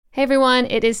Hey everyone,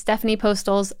 it is Stephanie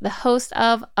Postles, the host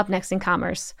of Up Next in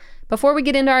Commerce. Before we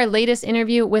get into our latest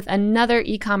interview with another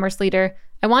e-commerce leader,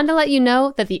 I wanted to let you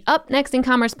know that the Up Next in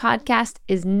Commerce podcast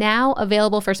is now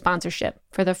available for sponsorship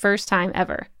for the first time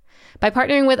ever. By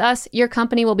partnering with us, your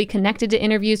company will be connected to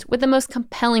interviews with the most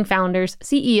compelling founders,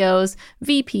 CEOs,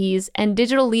 VPs, and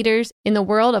digital leaders in the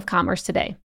world of commerce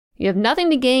today. You have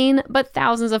nothing to gain but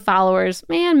thousands of followers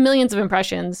and millions of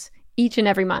impressions each and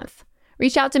every month.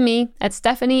 Reach out to me at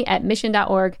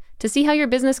stephanie@mission.org to see how your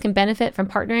business can benefit from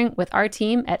partnering with our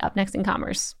team at Up Next in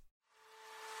Commerce.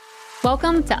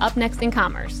 Welcome to Up Next in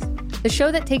Commerce, the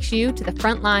show that takes you to the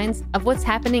front lines of what's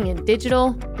happening in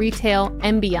digital, retail,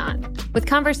 and beyond, with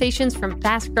conversations from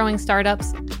fast-growing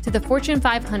startups to the Fortune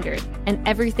 500 and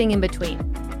everything in between.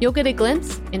 You'll get a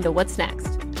glimpse into what's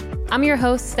next. I'm your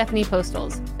host, Stephanie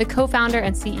Postles, the co-founder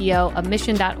and CEO of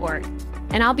Mission.org,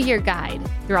 and I'll be your guide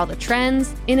through all the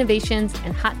trends, innovations,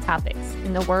 and hot topics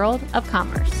in the world of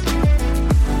commerce.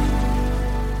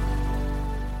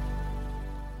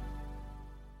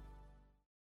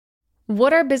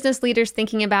 What are business leaders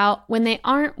thinking about when they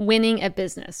aren't winning at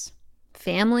business?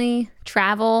 Family,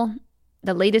 travel,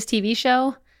 the latest TV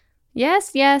show?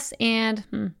 Yes,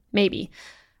 and maybe.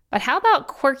 But how about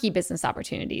quirky business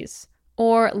opportunities?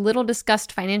 Or little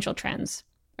discussed financial trends?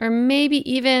 Or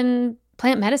maybe even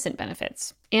plant medicine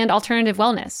benefits and alternative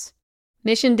wellness?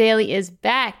 Mission Daily is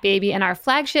back, baby, and our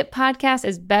flagship podcast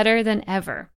is better than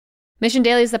ever. Mission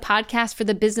Daily is the podcast for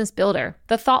the business builder,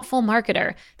 the thoughtful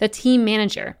marketer, the team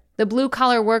manager, the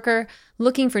blue-collar worker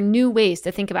looking for new ways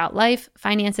to think about life,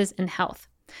 finances, and health.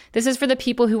 This is for the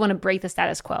people who want to break the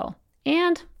status quo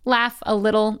and laugh a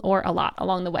little or a lot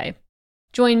along the way.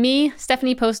 Join me,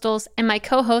 Stephanie Postles, and my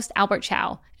co-host Albert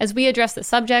Chow as we address the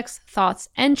subjects, thoughts,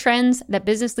 and trends that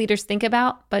business leaders think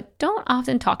about but don't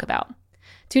often talk about.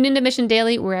 Tune into Mission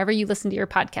Daily wherever you listen to your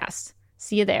podcasts.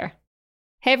 See you there.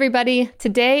 Hey everybody,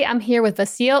 today I'm here with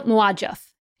Vasil Muadjaf,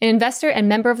 an investor and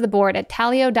member of the board at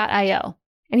Taleo.io.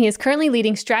 And he is currently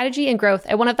leading strategy and growth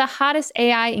at one of the hottest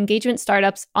AI engagement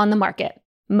startups on the market,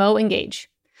 MoEngage.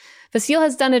 Vasil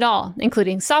has done it all,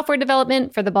 including software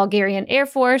development for the Bulgarian Air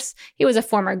Force. He was a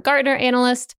former Gartner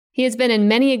analyst. He has been in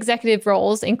many executive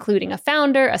roles, including a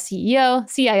founder, a CEO,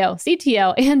 CIO,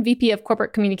 CTO, and VP of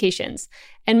corporate communications.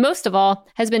 And most of all,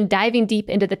 has been diving deep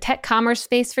into the tech commerce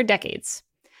space for decades.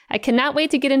 I cannot wait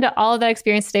to get into all of that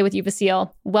experience today with you,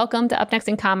 Vasil. Welcome to Up Next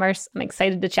in Commerce. I'm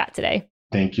excited to chat today.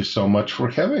 Thank you so much for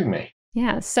having me.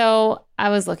 Yeah, so I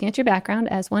was looking at your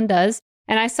background, as one does,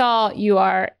 and I saw you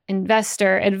are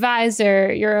investor,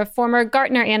 advisor, you're a former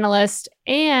Gartner analyst,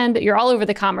 and you're all over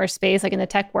the commerce space, like in the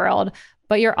tech world,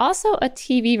 but you're also a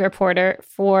TV reporter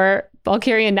for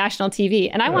Bulgarian National TV.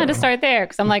 And I wanted to start there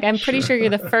because I'm pretty sure you're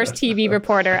the first TV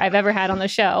reporter I've ever had on the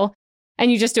show, and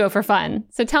you just do it for fun.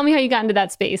 So tell me how you got into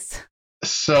that space.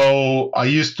 So I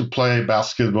used to play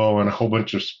basketball and a whole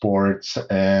bunch of sports,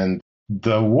 and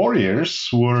the Warriors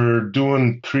were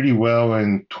doing pretty well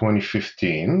in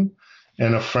 2015.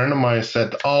 And a friend of mine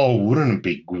said, wouldn't it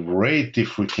be great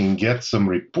if we can get some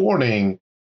reporting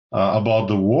about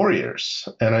the Warriors?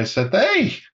 And I said,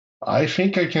 hey, I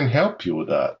think I can help you with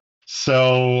that.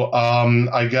 So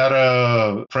I got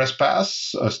a press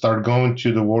pass, started going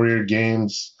to the Warrior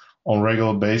games on a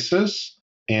regular basis,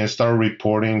 and started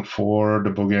reporting for the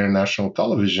Bulgarian National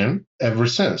Television ever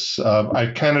since.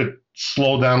 I kind of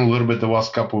slowed down a little bit the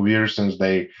last couple of years since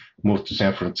they moved to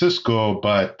San Francisco,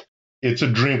 but it's a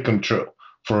dream come true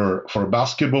for a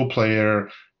basketball player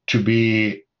to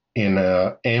be in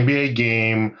an NBA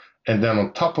game, and then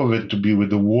on top of it to be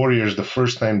with the Warriors the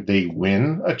first time they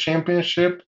win a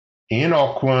championship in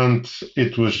Auckland.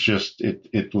 It was just,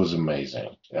 it was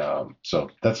amazing. So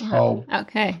that's how.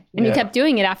 Okay. And you kept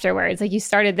doing it afterwards. Like you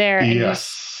started there. And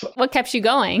yes. What kept you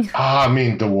going?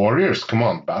 The Warriors, come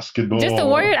on, basketball. Just the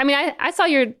Warriors? I saw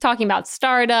you're talking about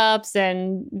startups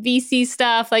and VC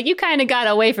stuff. Like you kind of got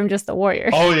away from just the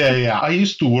Warriors. Oh, yeah. I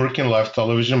used to work in live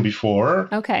television before.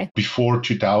 Okay. Before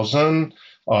 2000.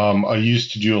 I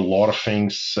used to do a lot of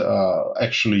things,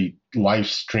 actually live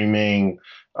streaming,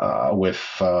 with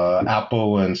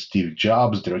Apple and Steve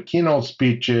Jobs, their keynote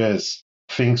speeches,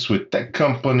 things with tech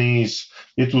companies.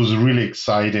 It was really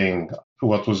exciting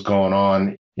what was going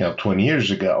on, 20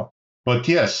 years ago. But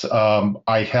yes,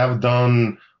 I have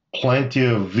done plenty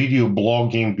of video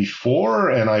blogging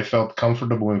before, and I felt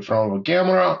comfortable in front of a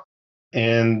camera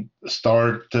and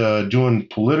start doing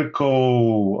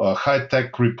political,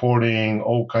 high-tech reporting,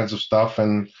 all kinds of stuff.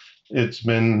 And it's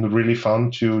been really fun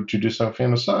to do something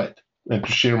on the side and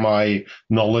to share my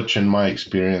knowledge and my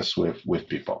experience with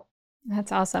people.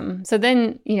 That's awesome. So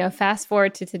then, fast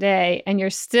forward to today, and you're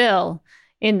still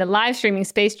in the live streaming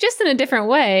space, just in a different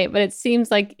way. But it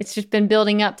seems like it's just been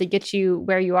building up to get you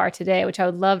where you are today, which I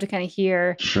would love to kind of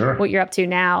hear what you're up to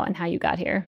now and how you got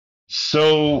here.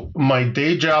 So my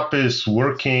day job is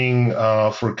working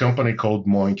for a company called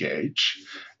Moengage,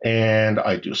 and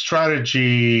I do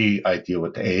strategy, I deal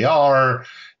with AR.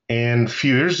 And a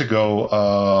few years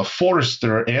ago,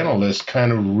 Forrester analyst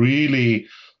kind of really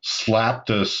slapped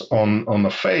us on the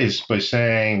face by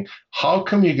saying, how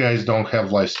come you guys don't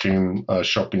have live stream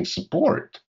shopping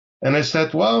support? And I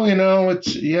said, well,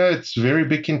 it's very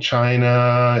big in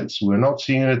China. We're not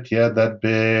seeing it yet that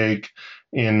big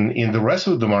in the rest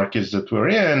of the markets that we're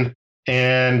in.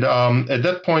 And at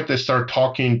that point, I started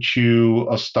talking to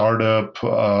a startup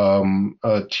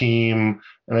team,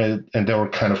 and they were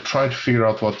kind of trying to figure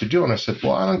out what to do. And I said,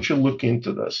 well, why don't you look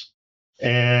into this?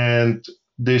 And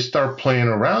they start playing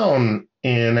around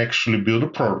and actually build a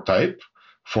prototype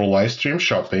for live stream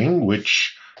shopping,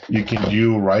 which you can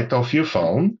do right off your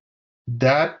phone.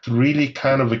 That really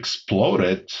kind of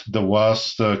exploded the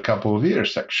last couple of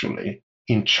years, actually.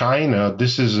 In China,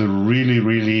 this is a really,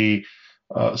 really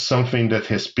something that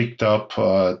has picked up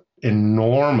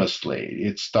enormously.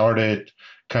 It started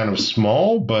kind of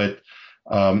small, but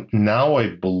now I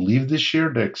believe this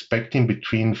year they're expecting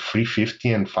between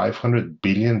 $350 and $500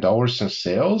 billion in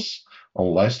sales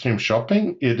on live stream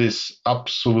shopping. It is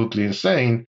absolutely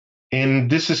insane. And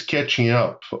this is catching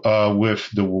up with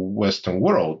the Western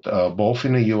world, both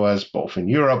in the US, both in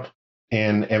Europe,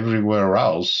 and everywhere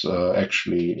else,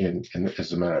 actually,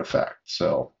 as a matter of fact.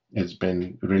 So it's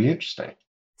been really interesting.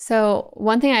 So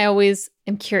one thing I always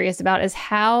am curious about is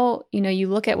how, you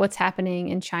look at what's happening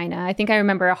in China. I think I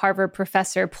remember a Harvard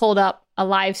professor pulled up a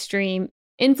live stream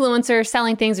influencer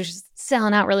selling things, or just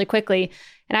selling out really quickly.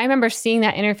 And I remember seeing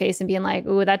that interface and being like,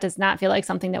 ooh, that does not feel like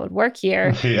something that would work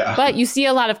here. Yeah. But you see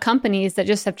a lot of companies that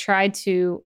just have tried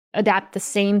to adapt the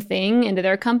same thing into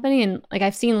their company. And like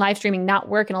I've seen live streaming not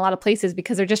work in a lot of places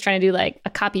because they're just trying to do like a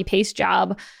copy paste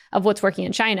job of what's working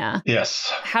in China.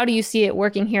 Yes. How do you see it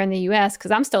working here in the US? Because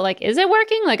I'm still like, is it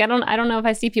working? Like I don't know if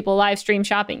I see people live stream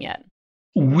shopping yet.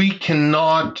 We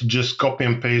cannot just copy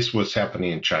and paste what's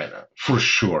happening in China, for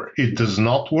sure. It does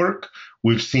not work.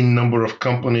 We've seen a number of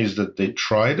companies that they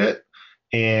tried it,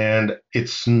 and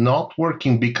it's not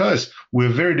working because we're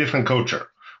a very different culture.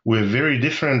 We're very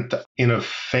different in a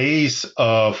phase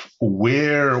of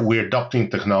where we're adopting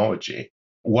technology,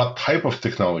 what type of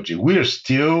technology. We're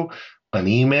still an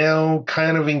email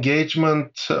kind of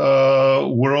engagement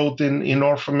world in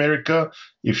North America.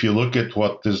 If you look at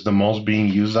what is the most being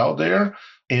used out there,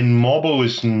 and mobile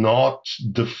is not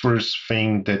the first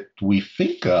thing that we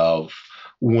think of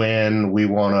when we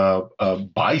want to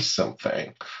buy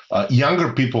something.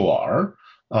 Younger people are.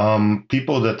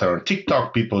 People that are on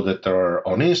TikTok, people that are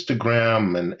on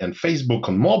Instagram and Facebook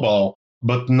on mobile,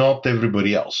 but not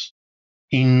everybody else.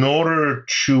 In order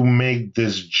to make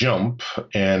this jump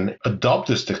and adopt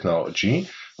this technology,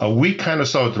 we kind of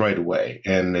saw it right away.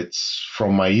 And it's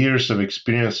from my years of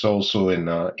experience also in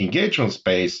engagement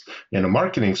space, in the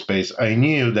marketing space, I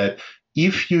knew that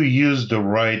if you use the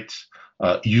right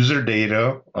user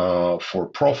data for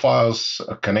profiles,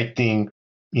 connecting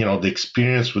the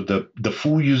experience with the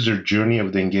full user journey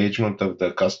of the engagement of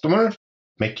the customer,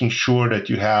 making sure that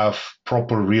you have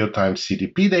proper real-time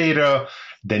CDP data,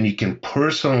 then you can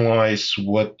personalize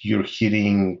what you're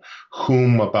hitting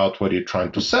whom about what you're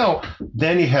trying to sell,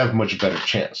 then you have much better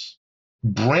chance.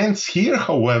 Brands here,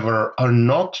 however, are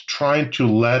not trying to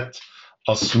let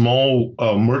a small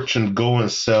merchant go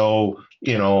and sell,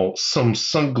 some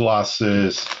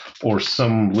sunglasses or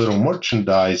some little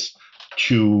merchandise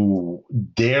to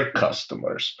their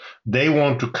customers. They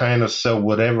want to kind of sell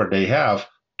whatever they have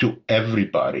to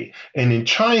everybody. And in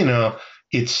China,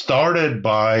 it started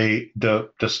by the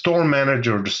store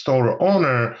manager, the store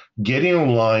owner getting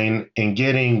online and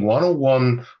getting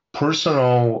one-on-one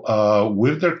personal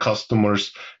with their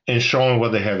customers and showing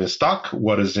what they have in stock,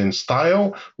 what is in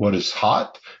style, what is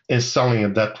hot, and selling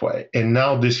it that way. And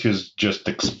now this has just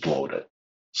exploded.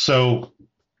 So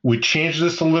we changed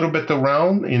this a little bit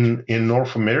around in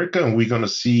North America, and we're going to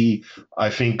see,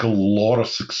 I think, a lot of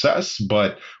success.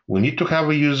 But we need to have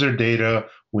a user data.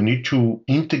 We need to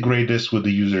integrate this with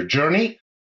the user journey.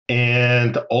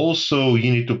 And also,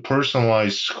 you need to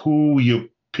personalize who you're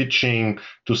pitching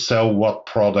to sell what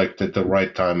product at the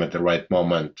right time, at the right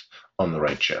moment, on the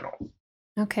right channel.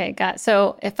 Okay, got it.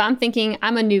 So if I'm thinking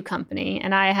I'm a new company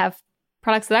and I have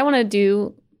products that I want to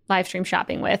do live stream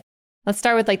shopping with, let's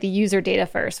start with like the user data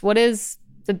first. What is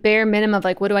the bare minimum of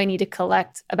like, what do I need to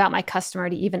collect about my customer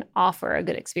to even offer a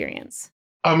good experience?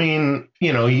 I mean,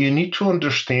 you need to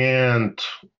understand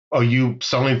Are you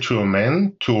selling to a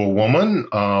man, to a woman?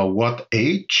 What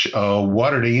age?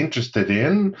 What are they interested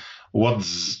in?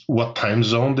 What time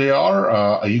zone they are?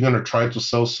 Are you going to try to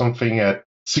sell something at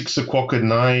 6 o'clock at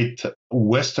night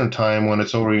Western time when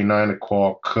it's already 9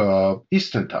 o'clock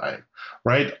Eastern time?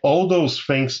 Right? All those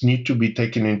things need to be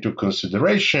taken into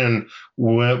consideration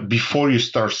before you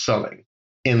start selling.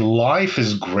 And life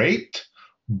is great,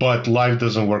 but life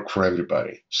doesn't work for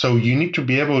everybody. So you need to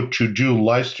be able to do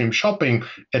live stream shopping.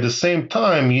 At the same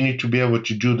time, you need to be able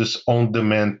to do this on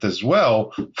demand as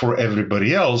well for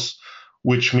everybody else,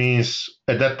 which means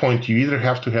at that point, you either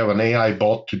have to have an AI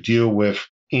bot to deal with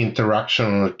interaction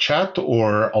on a chat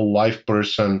or a live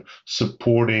person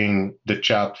supporting the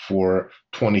chat for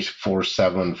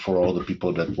 24/7 for all the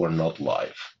people that were not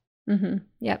live. Mm-hmm.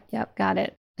 Yep. Got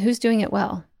it. Who's doing it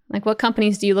well? Like, what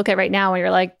companies do you look at right now where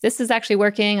you're like, this is actually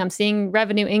working, I'm seeing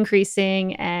revenue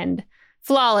increasing and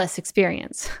flawless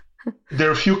experience? There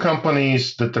are a few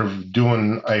companies that are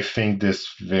doing, I think, this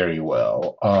very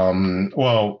well.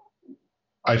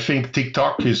 I think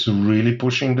TikTok is really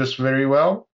pushing this very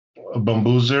well.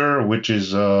 Bambuser, which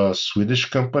is a Swedish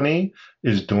company,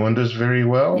 is doing this very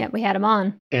well. Yeah, we had them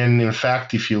on. And in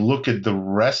fact, if you look at the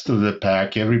rest of the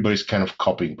pack, everybody's kind of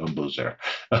copying Bambuser.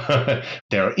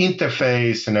 Their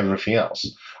interface and everything else.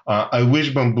 I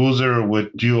wish Bambuser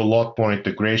would do a lot more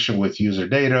integration with user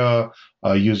data,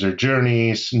 user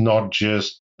journeys, not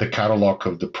just the catalog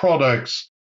of the products.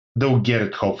 They'll get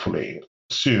it hopefully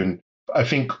soon. I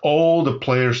think all the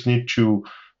players need to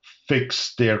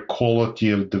fix their quality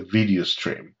of the video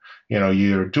stream.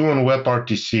 You're doing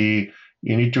WebRTC,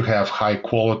 you need to have high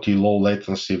quality, low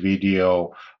latency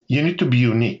video. You need to be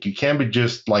unique. You can't be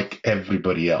just like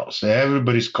everybody else.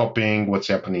 Everybody's copying what's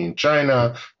happening in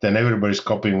China, then everybody's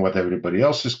copying what everybody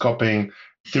else is copying.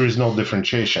 There is no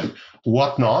differentiation.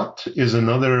 Whatnot is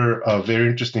another very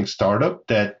interesting startup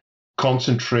that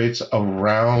concentrates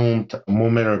around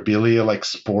memorabilia like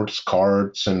sports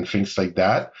cards and things like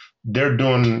that. They're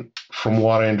doing, from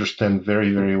what I understand,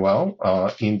 very, very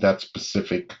well in that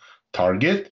specific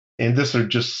target. And these are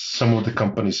just some of the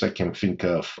companies I can think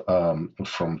of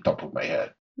from top of my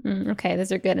head. Okay,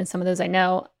 those are good. And some of those I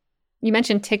know. You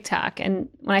mentioned TikTok. And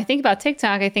when I think about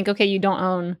TikTok, I think, okay, you don't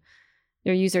own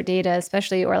your user data,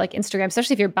 especially, or like Instagram,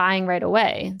 especially if you're buying right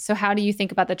away. So how do you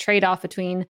think about the trade-off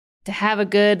between, to have a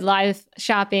good live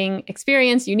shopping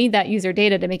experience, you need that user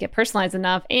data to make it personalized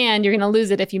enough, and you're going to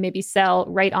lose it if you maybe sell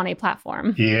right on a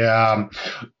platform? Yeah.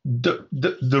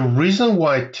 The reason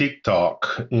why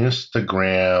TikTok,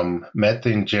 Instagram, Meta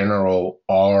in general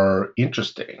are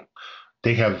interesting,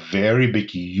 they have very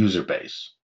big user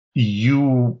base.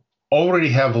 You already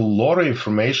have a lot of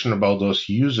information about those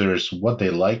users, what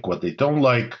they like, what they don't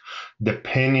like.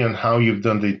 Depending on how you've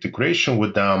done the integration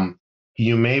with them,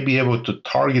 you may be able to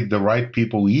target the right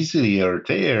people easier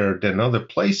there than other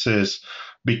places,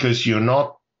 because you're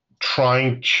not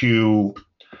trying to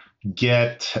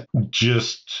get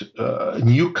just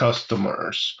new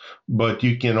customers, but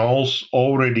you can also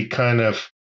already kind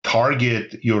of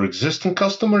target your existing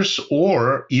customers,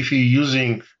 or if you're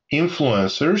using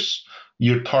influencers,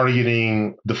 you're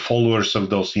targeting the followers of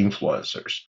those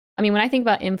influencers. I mean, when I think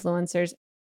about influencers,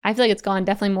 I feel like it's gone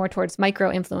definitely more towards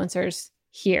micro influencers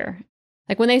here.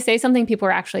 Like when they say something, people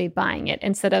are actually buying it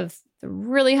instead of the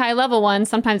really high level ones.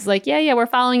 Sometimes like, yeah, we're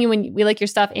following you when we like your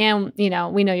stuff. And, we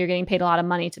know you're getting paid a lot of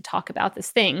money to talk about this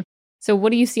thing. So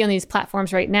what do you see on these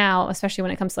platforms right now, especially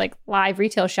when it comes to like live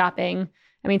retail shopping?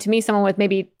 I mean, to me, someone with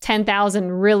maybe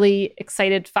 10,000 really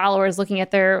excited followers looking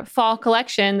at their fall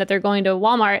collection that they're going to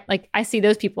Walmart, like I see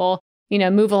those people,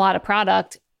 move a lot of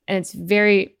product, and it's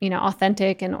very,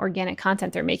 authentic and organic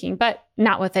content they're making, but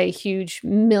not with a huge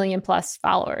 1 million+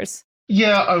 followers.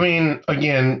 Yeah, I mean,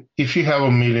 again, if you have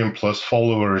 1 million+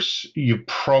 followers, you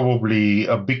probably,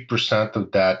 a big percent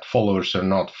of that followers are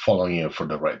not following you for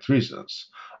the right reasons,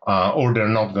 or they're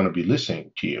not going to be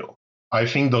listening to you. I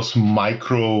think those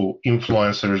micro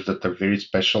influencers that are very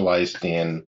specialized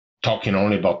in talking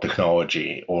only about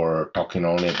technology or talking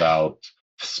only about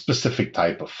specific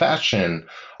type of fashion,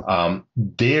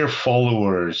 their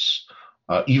followers,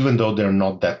 even though they're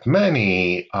not that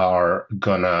many, are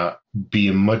gonna be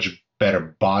a much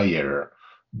better buyer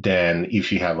than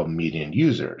if you have 1 million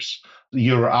users.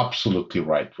 You're absolutely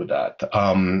right with that.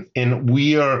 And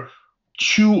we are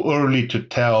too early to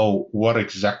tell what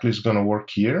exactly is going to work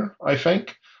here, I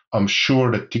think. I'm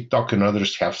sure that TikTok and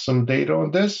others have some data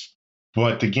on this.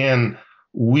 But again,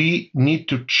 we need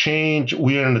to change.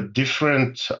 We are in a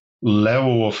different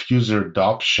level of user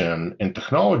adoption and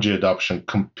technology adoption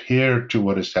compared to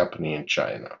what is happening in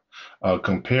China,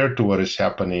 compared to what is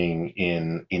happening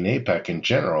in APAC in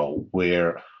general,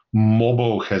 where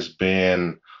mobile has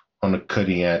been on the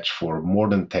cutting edge for more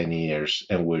than 10 years,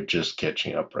 and we're just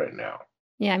catching up right now.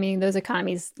 Yeah, I mean, those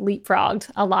economies leapfrogged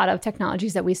a lot of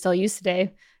technologies that we still use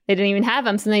today. They didn't even have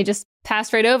them, so they just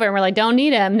passed right over and we're like, don't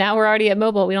need them. Now we're already at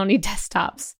mobile. We don't need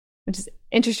desktops, which is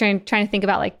interesting, trying to think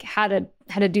about like how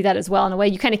to do that as well. In a way,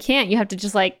 you kind of can't. You have to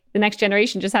just like the next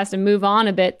generation just has to move on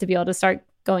a bit to be able to start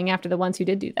going after the ones who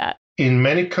did do that. In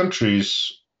many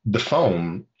countries, the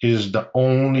phone is the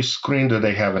only screen that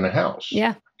they have in a house.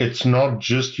 Yeah. It's not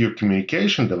just your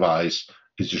communication device,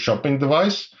 it's your shopping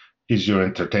device, it's your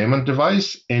entertainment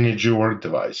device, and it's your work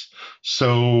device.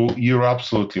 So you're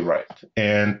absolutely right.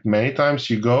 And many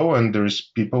times you go and there's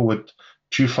people with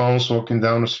two phones walking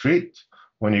down the street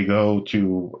when you go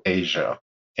to Asia.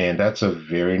 And that's a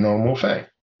very normal thing.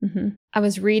 Mm-hmm. I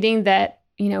was reading that,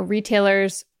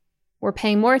 retailers were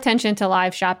paying more attention to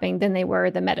live shopping than they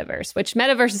were the metaverse, which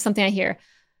metaverse is something I hear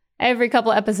every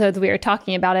couple of episodes we are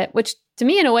talking about it, which to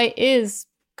me in a way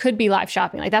could be live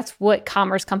shopping. Like that's what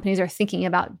commerce companies are thinking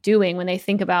about doing when they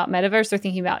think about metaverse. They're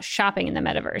thinking about shopping in the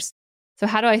metaverse. So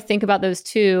how do I think about those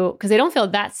two? Because they don't feel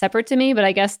that separate to me, but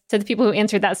I guess to the people who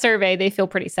answered that survey, they feel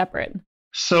pretty separate.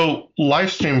 So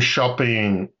live stream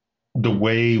shopping, the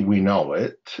way we know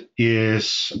it,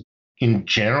 is in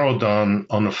general done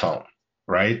on the phone.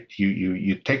 Right?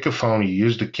 You take a phone, you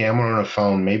use the camera on a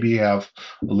phone, maybe you have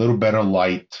a little better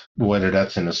light, whether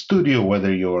that's in a studio,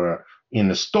 whether you're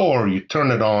in a store, you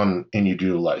turn it on and you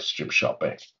do live stream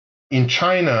shopping. In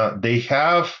China, they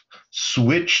have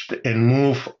switched and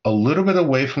moved a little bit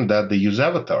away from that. They use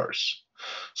avatars.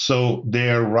 So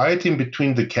they're right in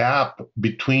between the gap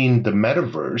between the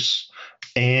metaverse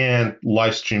and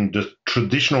live stream, the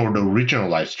traditional or the original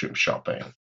live stream shopping.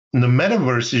 The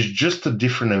metaverse is just a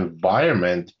different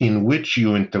environment in which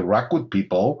you interact with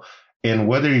people, and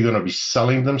whether you're going to be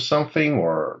selling them something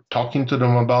or talking to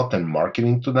them about and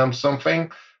marketing to them something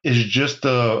is just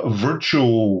a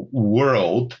virtual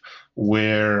world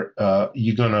where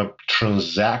you're going to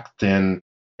transact in.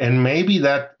 And maybe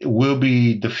that will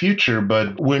be the future,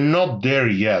 but we're not there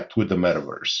yet with the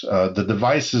metaverse. The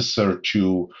devices are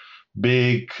too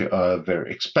big,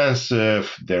 very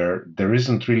expensive. There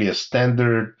isn't really a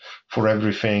standard for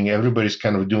everything. Everybody's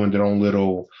kind of doing their own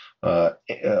little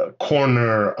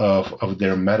corner of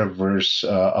their metaverse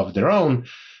of their own.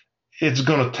 It's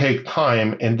going to take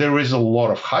time, and there is a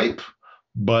lot of hype,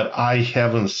 but I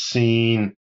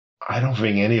don't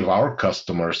think any of our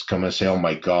customers come and say, oh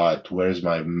my God, where's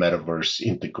my metaverse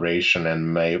integration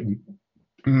and my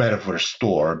metaverse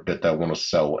store that I want to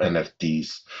sell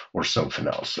NFTs or something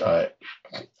else.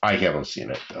 I haven't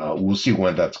seen it. We'll see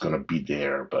when that's going to be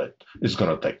there, but it's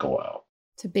going to take a while.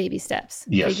 So baby steps.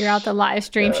 Yes. Figure out the live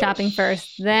stream shopping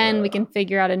first. Then we can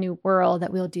figure out a new world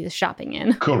that we'll do the shopping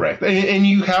in. Correct. And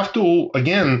you have to,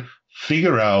 again,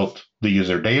 figure out the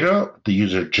user data, the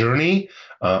user journey.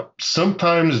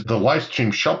 Sometimes the live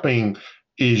stream shopping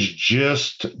is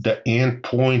just the end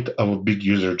point of a big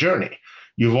user journey.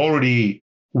 You've already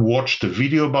watched a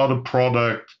video about a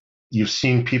product. You've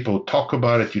seen people talk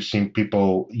about it. You've seen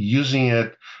people using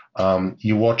it.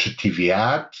 You watch a TV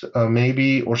ad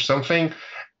maybe or something.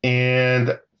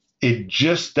 And it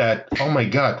just that, oh my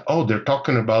God, they're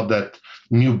talking about that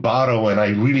new bottle and I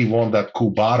really want that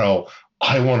cool bottle.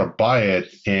 I want to buy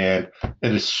it and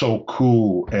it is so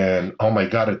cool. And oh my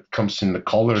God, it comes in the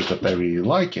colors that I really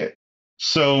like it.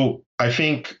 So I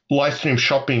think live stream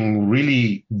shopping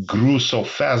really grew so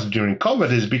fast during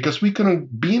COVID is because we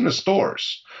couldn't be in the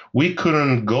stores. We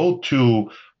couldn't go to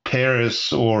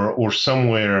Paris or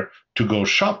somewhere to go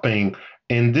shopping.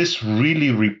 And this really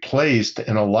replaced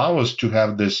and allowed us to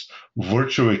have this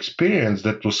virtual experience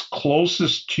that was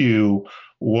closest to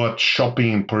what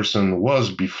shopping in person was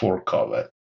before COVID.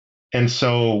 And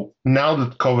so now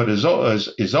that COVID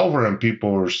is over and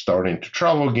people are starting to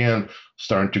travel again,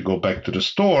 starting to go back to the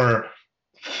store,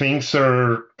 things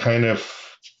are kind of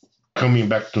coming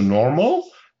back to normal.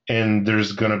 And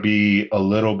there's going to be a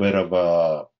little bit of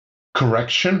a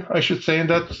correction, I should say, in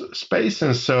that space.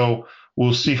 And so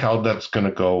we'll see how that's going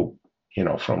to go,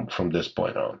 from this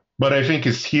point on. But I think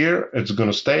it's here, it's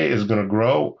going to stay, it's going to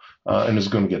grow, and it's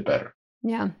going to get better.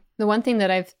 Yeah. The one thing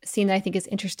that I've seen that I think is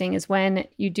interesting is when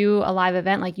you do a live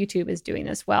event, like YouTube is doing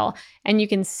this well, and you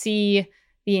can see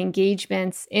the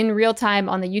engagements in real time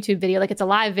on the YouTube video. Like it's a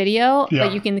live video,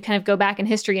 but you can kind of go back in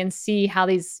history and see how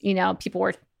these, people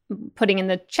were putting in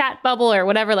the chat bubble or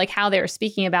whatever, like how they were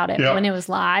speaking about it when it was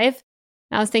live.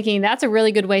 And I was thinking that's a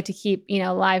really good way to keep,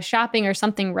 live shopping or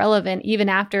something relevant, even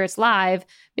after it's live,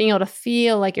 being able to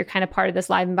feel like you're kind of part of this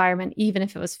live environment, even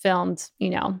if it was filmed,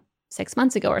 6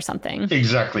 months ago or something.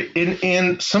 Exactly.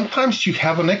 And sometimes you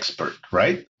have an expert,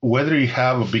 right? Whether you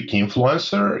have a big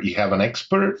influencer, you have an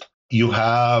expert, you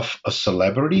have a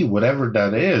celebrity, whatever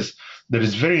that is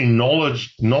very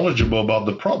knowledgeable about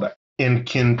the product and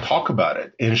can talk about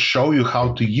it and show you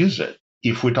how to use it.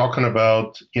 If we're talking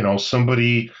about,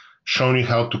 somebody showing you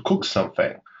how to cook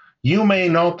something, you may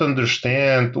not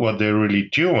understand what they're really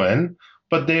doing,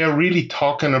 but they are really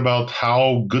talking about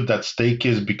how good that steak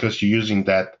is because you're using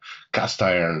that cast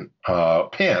iron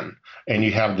pan and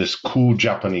you have this cool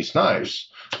Japanese knives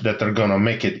that are going to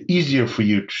make it easier for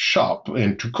you to shop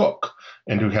and to cook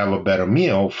and to have a better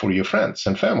meal for your friends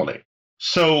and family.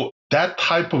 So that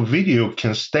type of video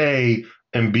can stay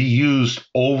and be used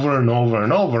over and over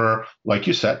and over, like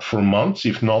you said, for months,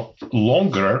 if not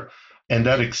longer. And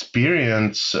that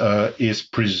experience is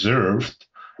preserved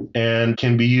and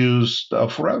can be used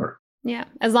forever. Yeah,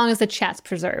 as long as the chat's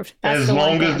preserved. As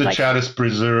long as the chat is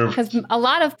preserved. Because a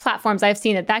lot of platforms I've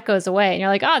seen that goes away. And you're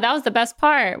like, oh, that was the best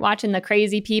part. Watching the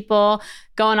crazy people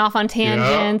going off on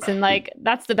tangents. Yeah. And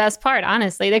that's the best part,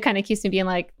 honestly. That kind of keeps me being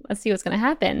like, let's see what's going to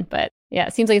happen. But yeah,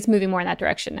 it seems like it's moving more in that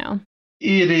direction now.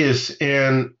 It is.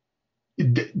 And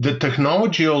the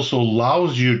technology also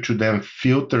allows you to then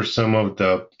filter some of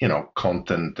the,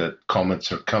 content that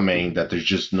comments are coming, that there's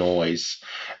just noise,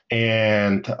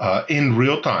 and in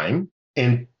real time,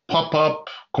 and pop up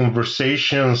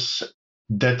conversations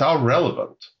that are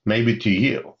relevant, maybe to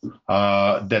you,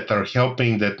 that are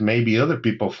helping, that maybe other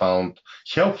people found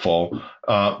helpful,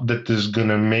 that is going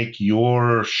to make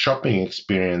your shopping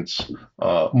experience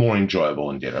more enjoyable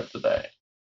in the end of the day.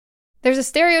 There's a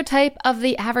stereotype of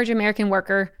the average American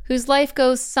worker whose life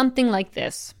goes something like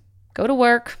this. Go to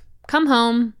work, come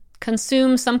home,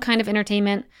 consume some kind of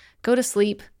entertainment, go to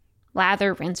sleep,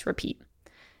 lather, rinse, repeat.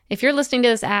 If you're listening to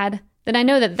this ad, then I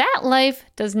know that life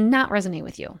does not resonate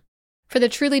with you. For the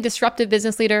truly disruptive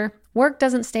business leader, work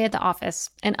doesn't stay at the office,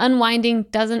 and unwinding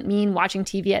doesn't mean watching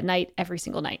TV at night every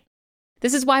single night.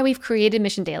 This is why we've created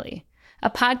Mission Daily, a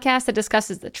podcast that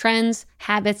discusses the trends,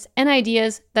 habits, and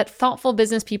ideas that thoughtful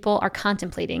business people are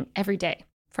contemplating every day.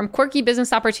 From quirky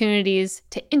business opportunities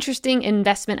to interesting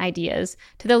investment ideas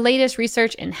to the latest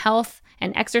research in health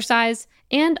and exercise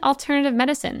and alternative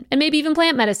medicine, and maybe even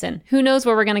plant medicine. Who knows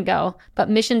where we're going to go, but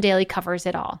Mission Daily covers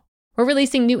it all. We're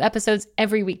releasing new episodes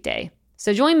every weekday.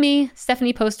 So join me,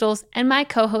 Stephanie Postles, and my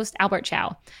co-host Albert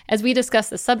Chow as we discuss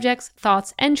the subjects,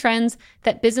 thoughts, and trends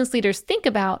that business leaders think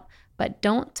about but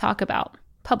don't talk about,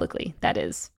 publicly, that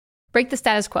is. Break the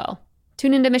status quo.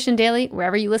 Tune into Mission Daily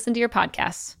wherever you listen to your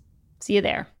podcasts. See you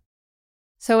there.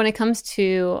 So when it comes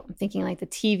to thinking like the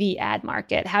TV ad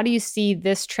market, how do you see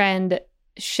this trend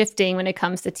shifting when it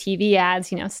comes to TV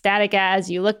ads? Static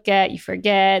ads, you look at, you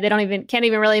forget, they can't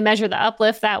even really measure the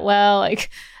uplift that well.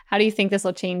 How do you think this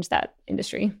will change that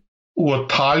industry? What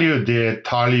Talio did,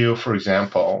 for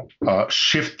example,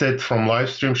 shifted from live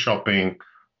stream shopping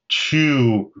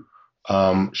to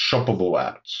shoppable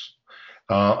ads,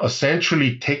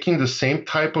 essentially taking the same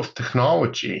type of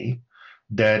technology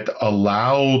that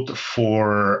allowed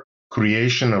for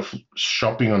creation of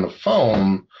shopping on the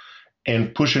phone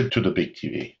and push it to the big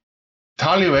TV.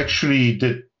 Talio actually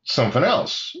did something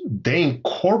else. They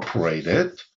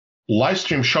incorporated live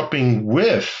stream shopping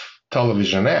with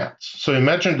television ads. So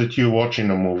imagine that you're watching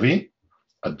a movie,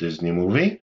 a Disney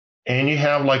movie, and you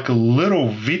have like a little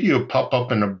video pop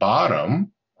up in the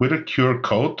bottom with a QR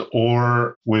code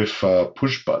or with a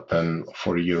push button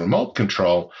for your remote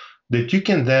control that you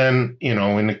can then,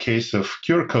 in the case of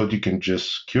QR code, you can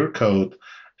just QR code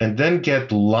and then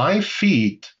get live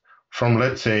feed from,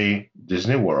 let's say,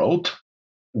 Disney World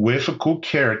with a cool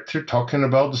character talking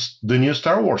about the new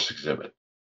Star Wars exhibit.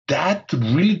 That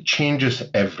really changes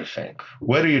everything.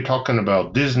 Whether you're talking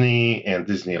about Disney and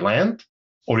Disneyland,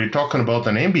 or you're talking about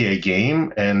an NBA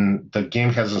game and the game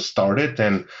hasn't started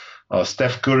and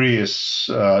Steph Curry is,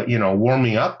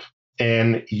 warming up,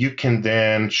 and you can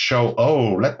then show,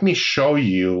 let me show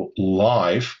you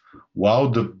live while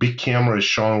the big camera is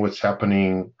showing what's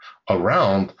happening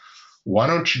around. Why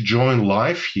don't you join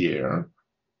live here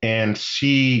and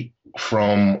see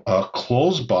from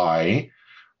close by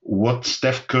what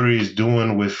Steph Curry is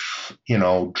doing with,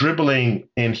 dribbling,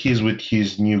 and he's with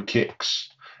his new kicks.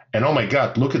 And oh my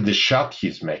God, look at the shot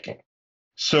he's making.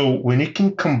 So when you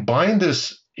can combine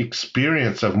this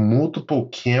experience of multiple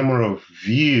camera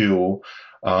view,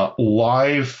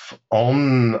 live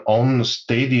on the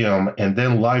stadium and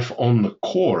then live on the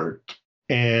court,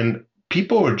 and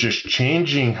people are just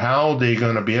changing how they're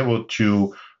going to be able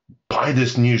to buy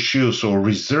this new shoes or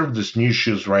reserve this new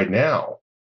shoes right now.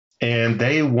 And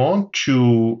they want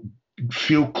to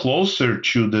feel closer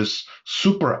to this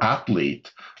super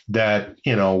athlete that,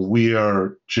 we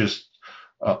are just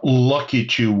lucky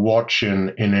to watch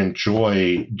and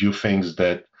enjoy do things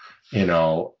that,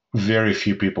 very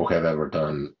few people have ever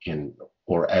done in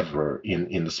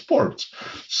the sports.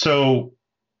 So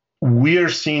we're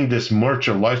seeing this merge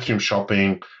of live stream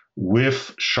shopping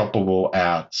with shoppable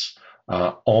ads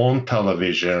on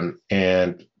television,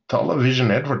 and television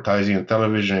advertising and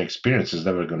television experience is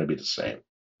never going to be the same.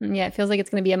 Yeah, it feels like it's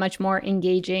going to be a much more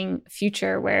engaging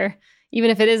future where even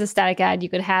if it is a static ad, you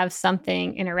could have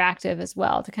something interactive as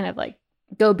well to kind of like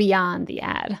go beyond the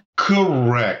ad.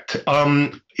 Correct.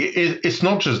 It's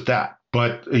not just that,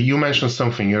 but you mentioned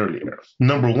something earlier.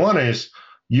 Number one is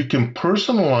you can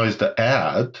personalize the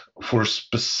ad for a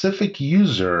specific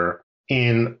user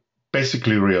in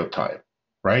basically real time,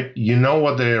 right? You know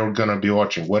what they're going to be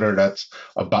watching, whether that's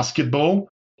a basketball,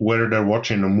 whether they're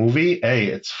watching a movie. Hey,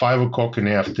 it's 5:00 in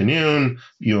the afternoon,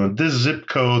 you're in this zip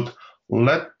code.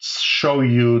 Let's show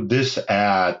you this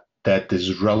ad that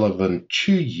is relevant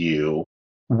to you.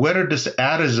 Whether this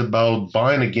ad is about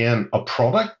buying again a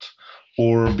product,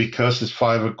 or because it's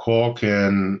 5:00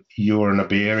 and you're in a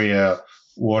Bay Area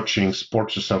watching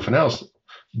sports or something else,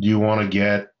 do you want to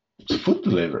get food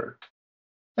delivered?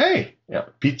 Hey, yeah,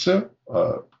 pizza,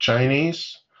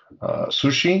 Chinese,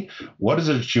 sushi. What is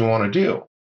it that you want to do?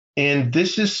 And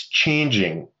this is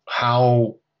changing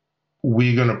how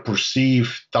we're going to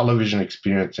perceive television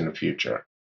experience in the future.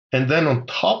 And then on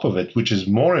top of it, which is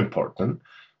more important,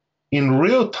 in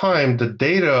real time, the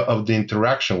data of the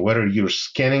interaction, whether you're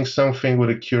scanning something with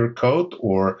a QR code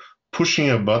or pushing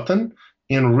a button,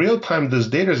 in real time, this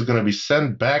data is going to be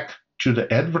sent back to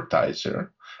the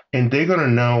advertiser, and they're going to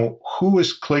know who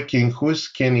is clicking, who is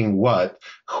scanning what,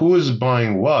 who is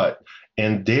buying what,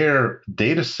 and their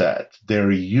data set, their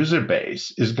user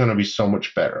base is going to be so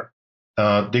much better.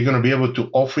 They're going to be able to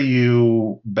offer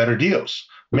you better deals.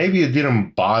 Maybe you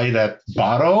didn't buy that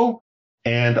bottle,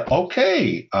 and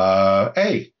okay,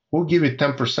 hey, we'll give you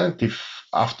 10% if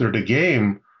after the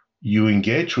game you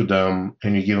engage with them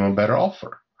and you give them a better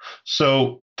offer.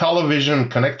 So television,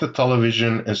 connected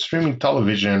television, and streaming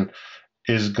television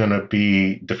is going to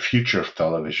be the future of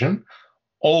television.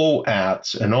 All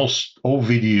ads and all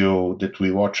video that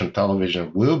we watch on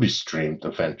television will be streamed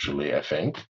eventually, I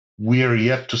think. We are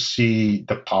yet to see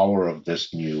the power of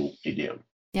this new medium.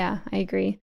 Yeah, I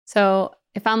agree. So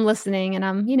if I'm listening and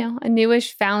I'm, a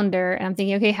newish founder and I'm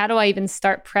thinking, okay, how do I even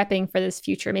start prepping for this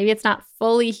future? Maybe it's not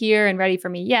fully here and ready for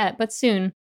me yet, but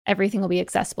soon everything will be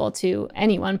accessible to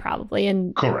anyone probably.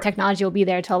 And Correct. Technology will be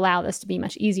there to allow this to be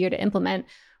much easier to implement.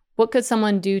 What could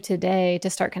someone do today to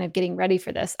start kind of getting ready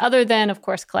for this? Other than, of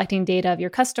course, collecting data of your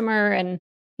customer and,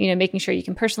 making sure you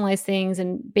can personalize things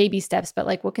and baby steps, but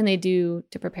like, what can they do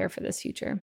to prepare for this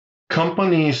future?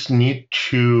 Companies need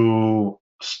to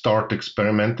start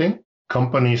experimenting.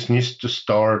 Companies need to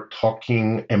start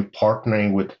talking and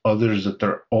partnering with others that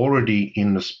are already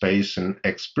in the space and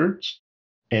experts,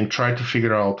 and try to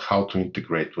figure out how to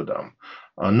integrate with them.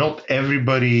 Not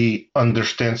everybody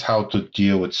understands how to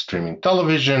deal with streaming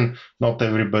television. Not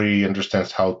everybody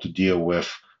understands how to deal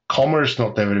with commerce.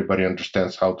 Not everybody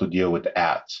understands how to deal with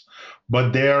ads.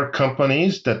 But there are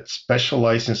companies that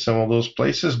specialize in some of those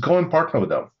places. Go and partner with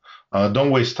them.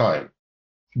 Don't waste time.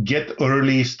 Get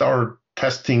early, start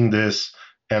testing this.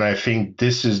 And I think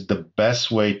this is the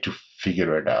best way to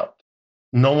figure it out.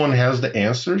 No one has the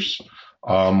answers.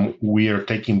 We are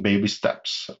taking baby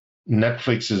steps.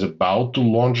 Netflix is about to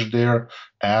launch their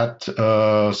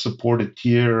ad-supported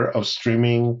tier of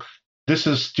streaming. This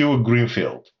is still a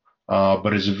greenfield,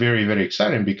 but it's very, very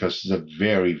exciting because it's a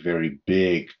very, very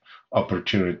big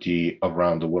opportunity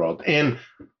around the world. And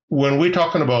when we're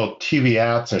talking about TV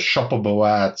ads and shoppable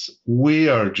ads, we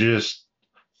are just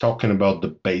talking about the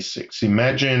basics.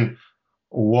 Imagine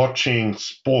watching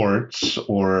sports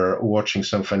or watching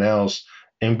something else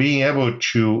and being able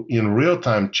to, in real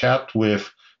time, chat with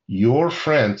your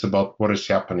friends about what is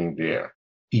happening there.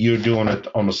 You're doing it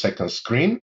on a second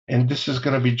screen, and this is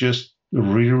going to be just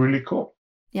really, really cool.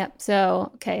 Yep.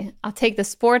 So, okay, I'll take the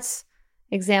sports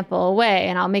example away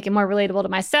and I'll make it more relatable to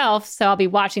myself. So I'll be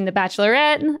watching The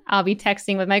Bachelorette. I'll be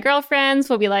texting with my girlfriends.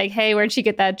 We'll be like, hey, where'd she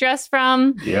get that dress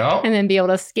from? Yeah. And then be able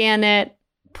to scan it,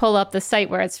 pull up the site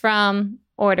where it's from,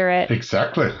 order it.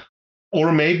 Exactly.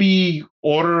 Or maybe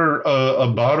order a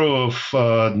bottle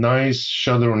of nice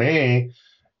Chardonnay,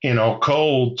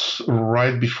 cold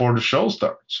right before the show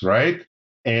starts, right?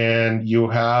 And you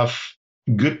have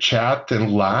good chat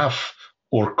and laugh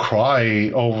or cry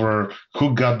over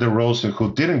who got the rose and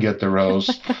who didn't get the rose,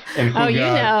 and who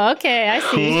Okay, I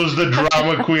see. who's the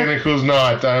drama queen and who's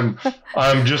not.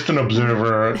 I'm just an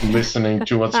observer listening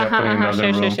to what's happening in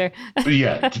the room. Sure.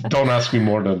 Yeah, don't ask me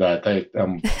more than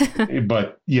that.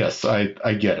 But yes,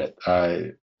 I get it.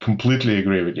 I completely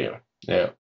agree with you. Yeah,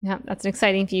 that's an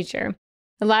exciting future.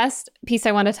 The last piece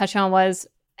I want to touch on was,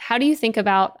 how do you think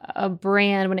about a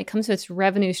brand when it comes to its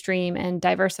revenue stream and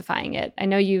diversifying it? I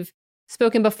know you've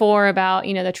spoken before about,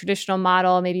 the traditional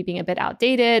model maybe being a bit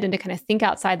outdated and to kind of think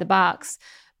outside the box.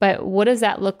 But what does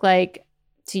that look like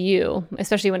to you,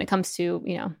 especially when it comes to,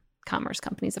 commerce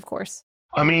companies, of course?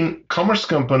 I mean, commerce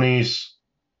companies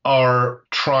are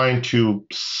trying to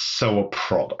sell a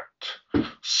product.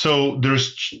 So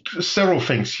there's several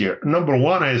things here. Number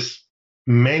one is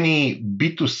many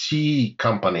B2C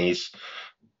companies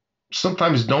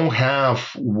sometimes don't have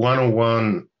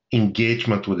one-on-one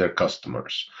engagement with their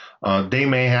customers. They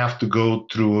may have to go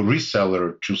through a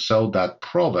reseller to sell that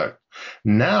product.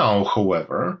 Now,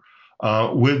 however,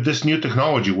 with this new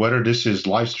technology, whether this is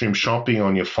live stream shopping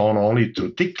on your phone only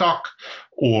through TikTok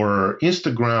or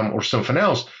Instagram or something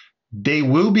else, they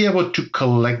will be able to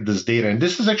collect this data. And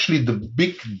this is actually the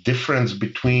big difference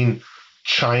between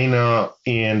China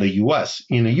and the US.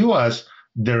 In the US,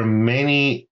 there are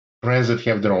many brands that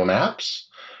have their own apps,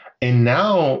 and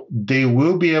now they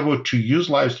will be able to use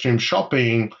live stream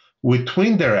shopping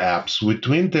between their apps,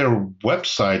 between their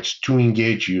websites to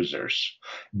engage users.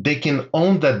 They can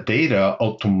own that data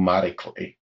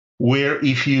automatically. Where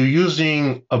if you're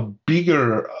using a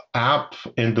bigger app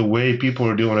and the way people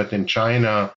are doing it in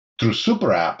China through super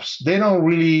apps, they don't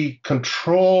really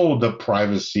control the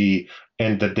privacy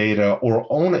and the data or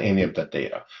own any of that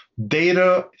data.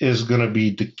 Data is going to be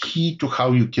the key to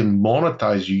how you can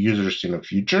monetize your users in the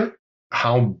future,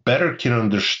 how better can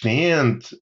understand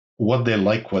what they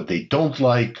like, what they don't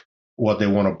like, what they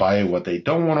want to buy, what they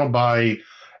don't want to buy.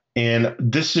 And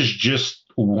this is just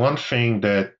one thing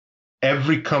that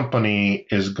every company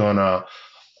is going to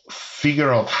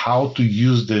figure out how to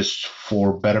use this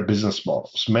for better business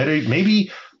models.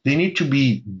 Maybe they need to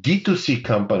be D2C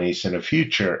companies in the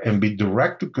future and be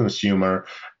direct to consumer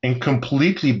and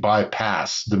completely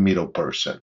bypass the middle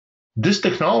person. This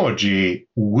technology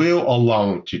will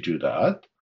allow them to do that.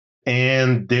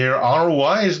 And their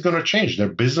ROI is going to change. Their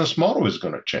business model is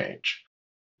going to change.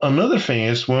 Another thing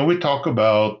is when we talk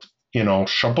about,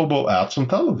 shoppable ads on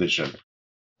television,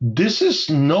 this is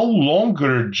no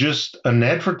longer just an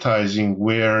advertising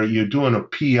where you're doing a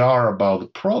PR about the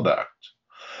product.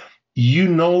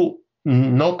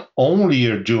 Not only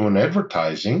you're doing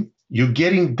advertising, you're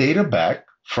getting data back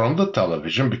from the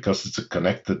television because it's a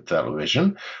connected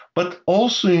television, but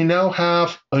also you now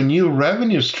have a new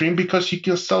revenue stream because you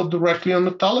can sell directly on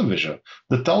the television.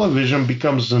 The television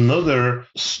becomes another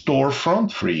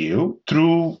storefront for you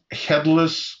through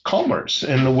headless commerce.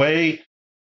 And the way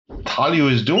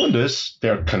Taleo is doing this,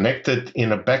 they're connected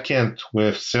in a backend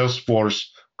with Salesforce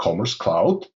Commerce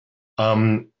Cloud,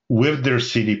 with their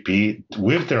CDP,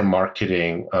 with their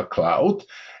marketing cloud,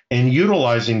 and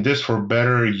utilizing this for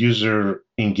better user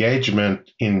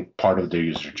engagement in part of their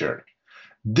user journey.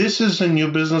 This is a new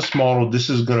business model. This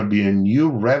is going to be a new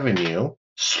revenue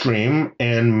stream,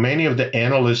 and many of the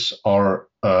analysts are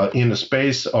in the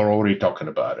space are already talking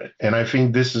about it. And I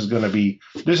think this is going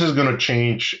to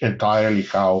change entirely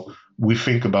how we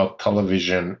think about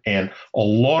television, and a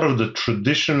lot of the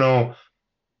traditional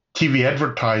TV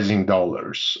advertising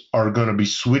dollars are going to be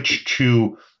switched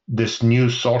to this new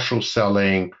social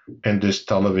selling and this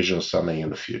television selling in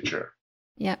the future.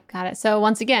 Yep, got it. So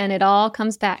once again, it all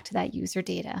comes back to that user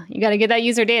data. You got to get that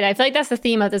user data. I feel like that's the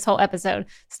theme of this whole episode.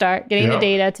 Start getting the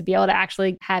data to be able to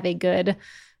actually have a good,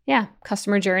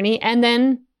 customer journey, and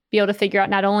then be able to figure out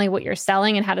not only what you're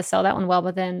selling and how to sell that one well,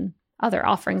 but then other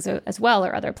offerings as well,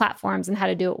 or other platforms, and how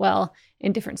to do it well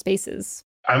in different spaces.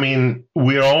 I mean,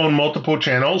 we're all on multiple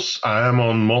channels. I am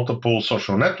on multiple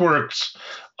social networks.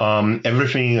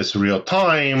 Everything is real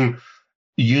time.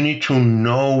 You need to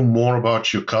know more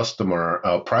about your customer.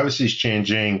 Privacy is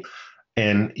changing,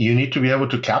 and you need to be able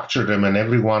to capture them in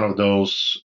every one of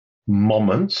those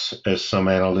moments, as some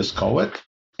analysts call it,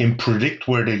 and predict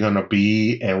where they're going to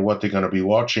be and what they're going to be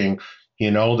watching. You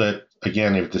know that,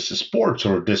 again, if this is sports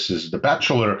or this is The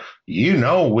Bachelor, you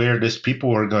know where these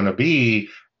people are going to be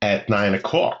at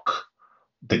 9:00.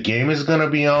 The game is going to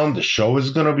be on, the show is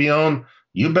going to be on.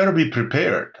 You better be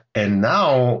prepared. And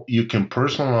now you can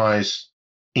personalize,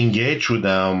 engage with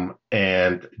them,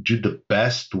 and do the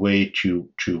best way to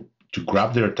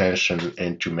grab their attention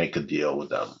and to make a deal with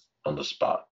them on the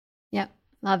spot. Yep.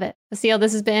 Love it. Vasil,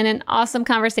 this has been an awesome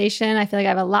conversation. I feel like I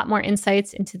have a lot more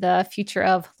insights into the future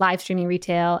of live streaming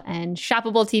retail and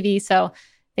shoppable TV. So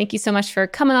thank you so much for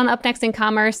coming on Up Next in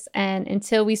Commerce. And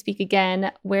until we speak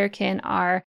again, where can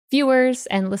our viewers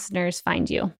and listeners find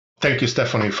you? Thank you,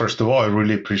 Stephanie. First of all, I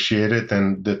really appreciate it.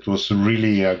 And that was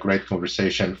really a great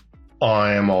conversation.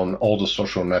 I am on all the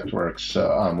social networks.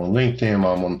 I'm on LinkedIn,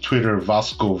 I'm on Twitter,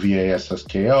 Vasco,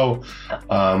 Vasko.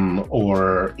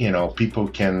 Or, people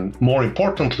can, more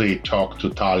importantly, talk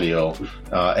to Talio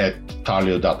at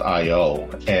talio.io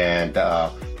and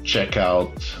check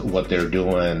out what they're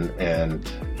doing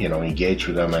and, engage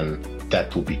with them. And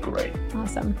that will be great.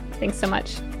 Awesome. Thanks so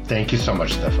much. Thank you so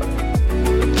much, Stephanie.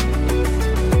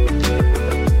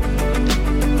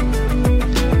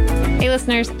 Hey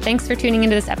listeners, thanks for tuning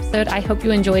into this episode. I hope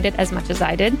you enjoyed it as much as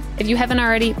I did. If you haven't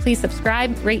already, please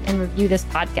subscribe, rate, and review this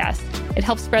podcast. It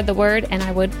helps spread the word, and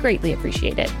I would greatly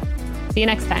appreciate it. See you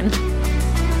next time.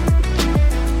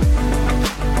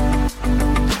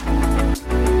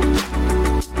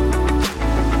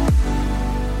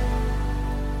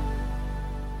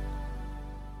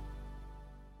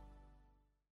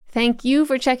 Thank you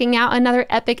for checking out another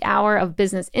epic hour of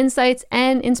business insights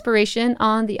and inspiration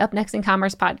on the Up Next in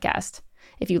Commerce podcast.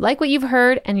 If you like what you've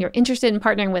heard and you're interested in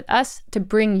partnering with us to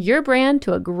bring your brand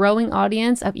to a growing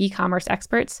audience of e-commerce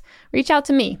experts, reach out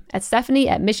to me at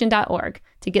stephanie@mission.org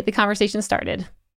to get the conversation started.